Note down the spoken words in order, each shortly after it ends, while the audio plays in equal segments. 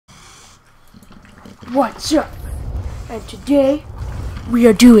What's up? And today we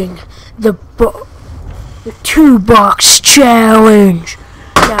are doing the 2-box challenge.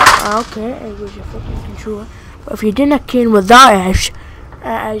 Now, okay, I use your fucking controller. But if you didn't came with that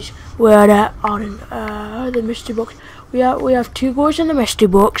as we're on the mystery box, we have 2 goals in the mystery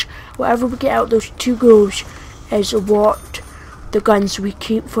box. Whatever we get out those 2 goals is what the guns we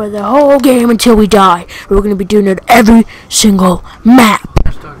keep for the whole game until we die. We're going to be doing it every single map.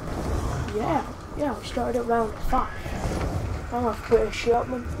 Yeah, we started at round 5. I'm a British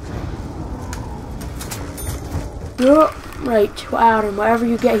shotman. Yeah, right, Adam, whatever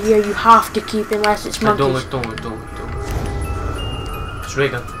you get here, you have to keep unless it's monkeys. Don't look. It's ray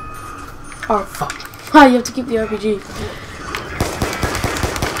gun. Oh, fuck. You have to keep the RPG.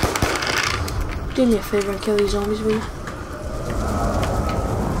 Do me a favour and kill these zombies, will you?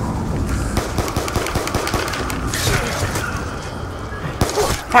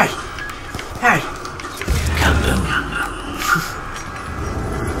 Hey!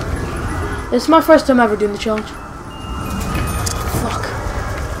 This is my first time ever doing the challenge. Fuck.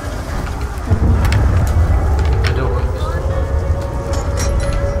 I don't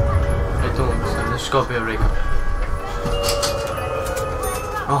understand. There's gotta be a ray gun.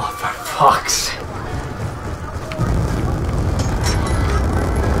 Oh, for fuck's sake.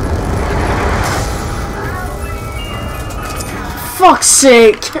 Fuck's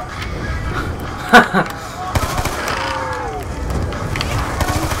sake!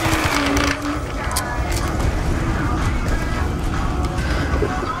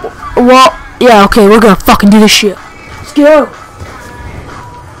 Well, yeah, okay, we're gonna fucking do this shit. Let's go!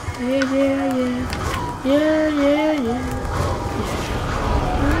 Yeah.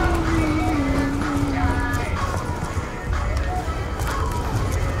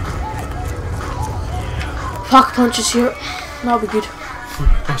 Pack punches here. That'll be good.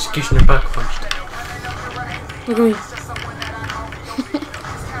 Executioner back punched. Look at me.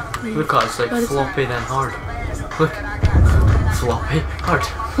 Look at it, it's like floppy then hard. Look. Floppy hard.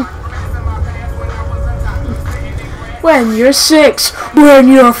 When you're 6, when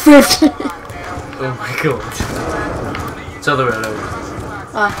you're 50. Oh my god. It's the other way around.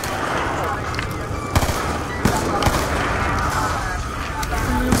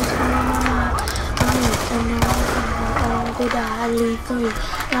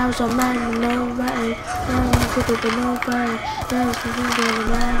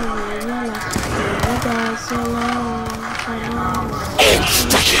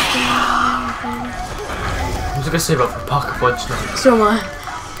 I was gonna say about the pocket punch now. So am I.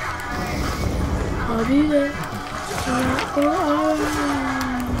 I'll be there.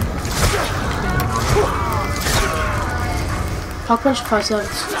 Pocket punch 5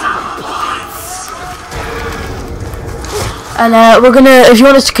 seconds. And we're gonna, if you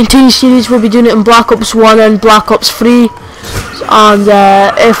want us to continue series, we'll be doing it in Black Ops 1 and Black Ops 3. And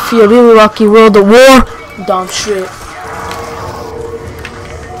if you're really lucky, World at War, damn straight.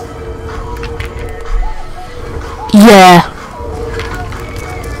 Yeah.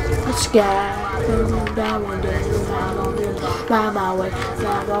 Let's go.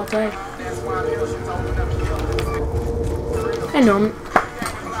 Hang on.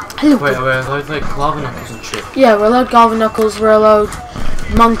 Wait, we're allowed like Galva Knuckles and shit? Yeah, we're allowed Galva Knuckles, we're allowed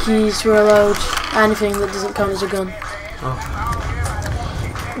monkeys, we're allowed anything that doesn't count as a gun. Oh.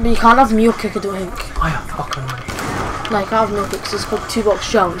 But you can't have Mule Kick, I don't think. Oh yeah, fucking right. No, you can't have Mule Kick because it's called 2-box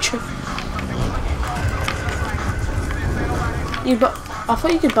challenge. I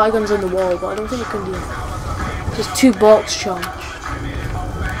thought you could buy guns on the wall, but I don't think you can do it. Just 2-box challenge.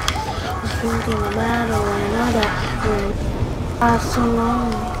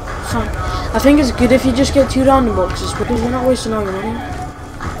 I think it's good if you just get 2 random boxes because you're not wasting all your money.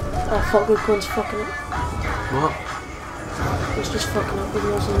 Oh fuck, good one's fucking it. What? It's just fucking up with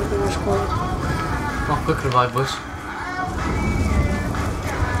most of the worst quality. Oh, quick revive, boys.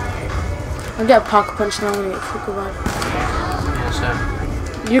 I'll get a pocket punch now and get a quick revive. Yeah, same.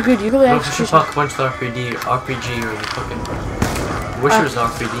 You're good, you go Look, there. if you pocket punch the RPG or the fucking... I wish it was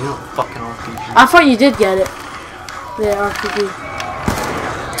RPG, not fucking RPG. I thought you did get it. The RPG.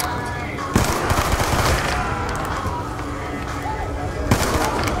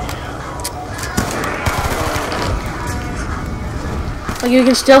 Like you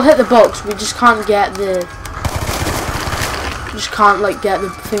can still hit the box, we just can't get the... Just can't like get the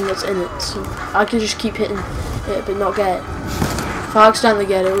thing that's in it. So I can just keep hitting it but not get it. If I accidentally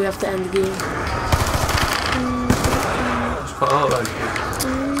get it, we have to end the game. Just put all around here.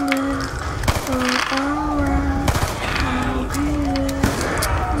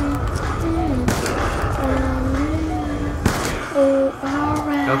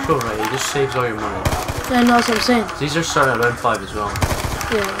 Actual right, it just saves all your money. Yeah, no, that's what I'm saying. These are starting at around 5 as well.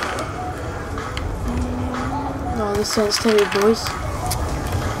 Yeah. No, this sensitivity, boys.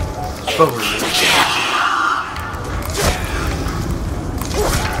 It's probably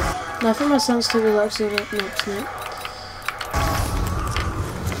No, I think my sensitivity is actually next minute.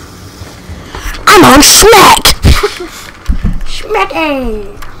 I'm on smack!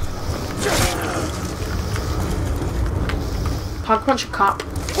 Smacky! Pack punch a cop.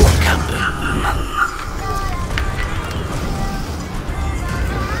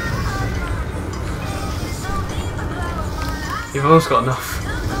 You've almost got enough.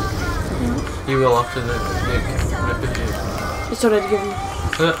 You will after the nuke. It's already given me.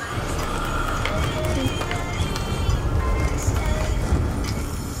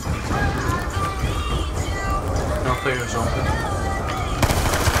 I'll play your zombie.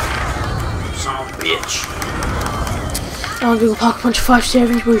 Son of a bitch. I'm gonna go pack punch 5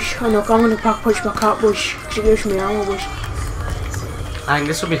 servings, boys. Oh no, I'm gonna pack punch my cat, boys. Because it gives me ammo, boys. I think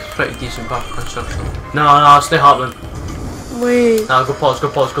this will be pretty decent back punch actually. No, stay hopping. Wait. No, go pause.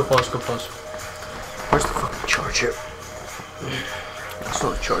 Where's the fucking charger? It's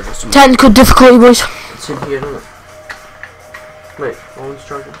not a charger, it's a Technical difficulty, boys. It's in here, isn't it? Wait, what one's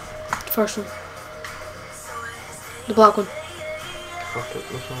charging? First one. The black one. Fuck it,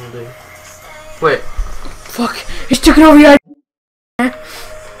 what's one will do? Wait. Fuck, he's taking over your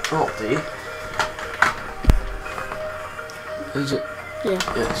Oh, dude. Is it? Yeah.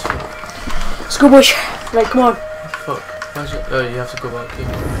 Yeah, it's fine. Let's go, boys. Right, come on. Fuck. Where's it? Oh, you have to go back here.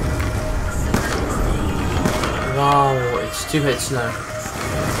 Wow, it's 2 hits now.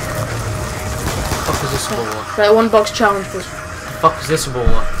 Fuck is this Ebola? Right, 1 box challenge, boys. Fuck is this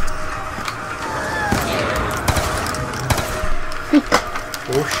Ebola?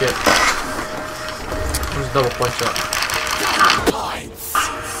 Oh shit. There's a double punch up.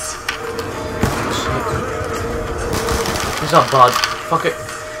 He's not bad. Fuck it.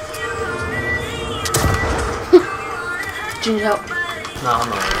 Do you need help? Nah, I'm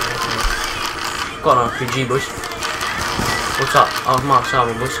not. Got an RPG, boys. What's up? Oh, Mark's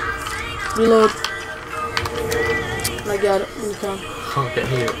ammo, boys. Reload. I got it. You can. Can't get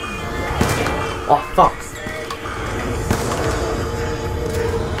here. Oh, fuck.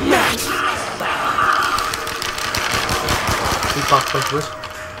 You back punch, boys?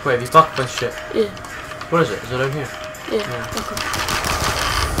 Wait, have you back punch shit? Yeah. What is it? Is it down here? Yeah. Okay.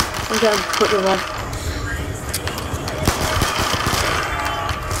 I'm getting put the one.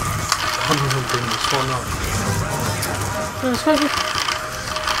 I'm not doing this one now. No, it's quite good.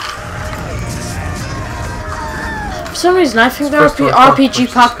 For some reason, I think the RPG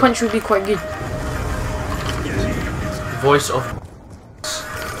pack punch would be quite good. Voice of.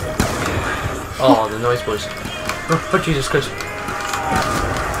 Oh, the noise, boys. Oh, Jesus Christ.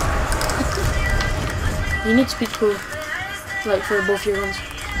 You need speed cool. Like for both your guns.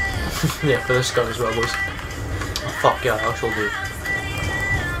 Yeah, for this gun as well, boys. Oh, fuck yeah, I shall do.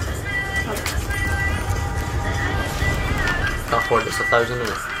 Can't afford this, 1,000 in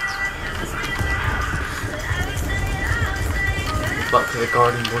it. Back to the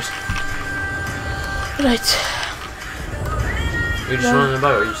garden, boys. Right. You're just running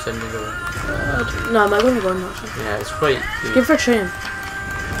about, or are you standing over? No, I'm not going to go now. Actually. Yeah, it's quite. Give for a train.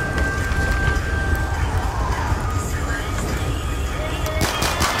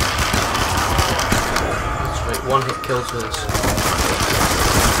 That's right, 1 hit kills with this.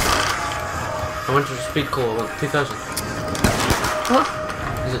 I went to the speed call, 2,000. What?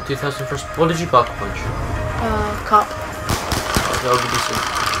 Is it 2,000 first? What did you back punch? Cop. Oh, that would be decent.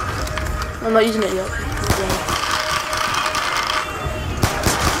 I'm not using it yet.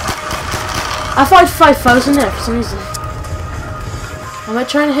 I thought I had 5,000 there for some reason. Am I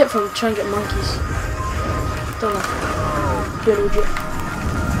trying to hit from trying to get monkeys? Don't know. Be legit.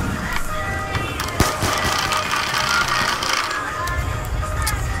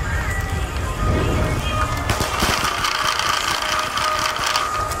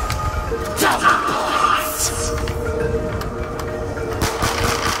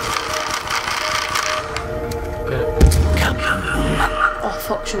 Oh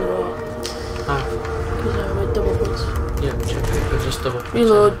fuck, shouldn't go out. Because I went double points. Yeah, check it. There's just double points.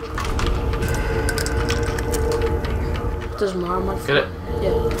 Reload. Doesn't matter, man. Get it?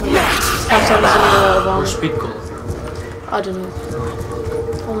 Yeah. Or speed call. I don't know.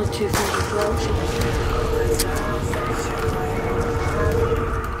 Only 2 things as well.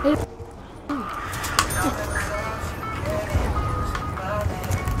 Hey.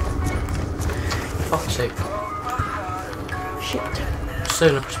 Fuck's sake. Shit.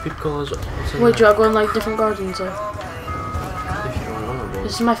 Setting up a speed call is. Wait, do I go in like different gardens or? If you don't want to,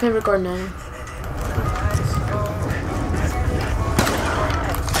 This is my favorite garden item.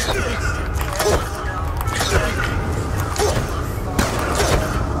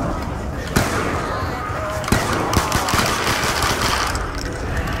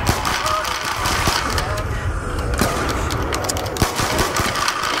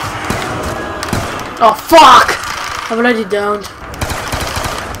 Oh fuck! I'm already downed.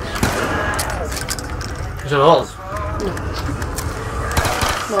 Is it all? No.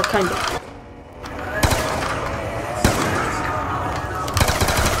 Well, kinda.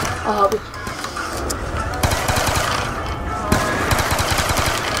 I'll help you.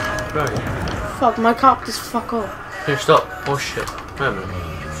 Right. Fuck, my cock just fuck off. Here, stop. Oh shit. Wait a minute.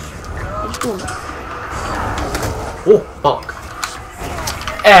 What's going on? Oh, fuck.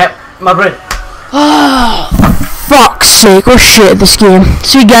 My brain. Oh, fuck's sake, we're shit at this game.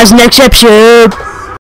 See you guys next episode.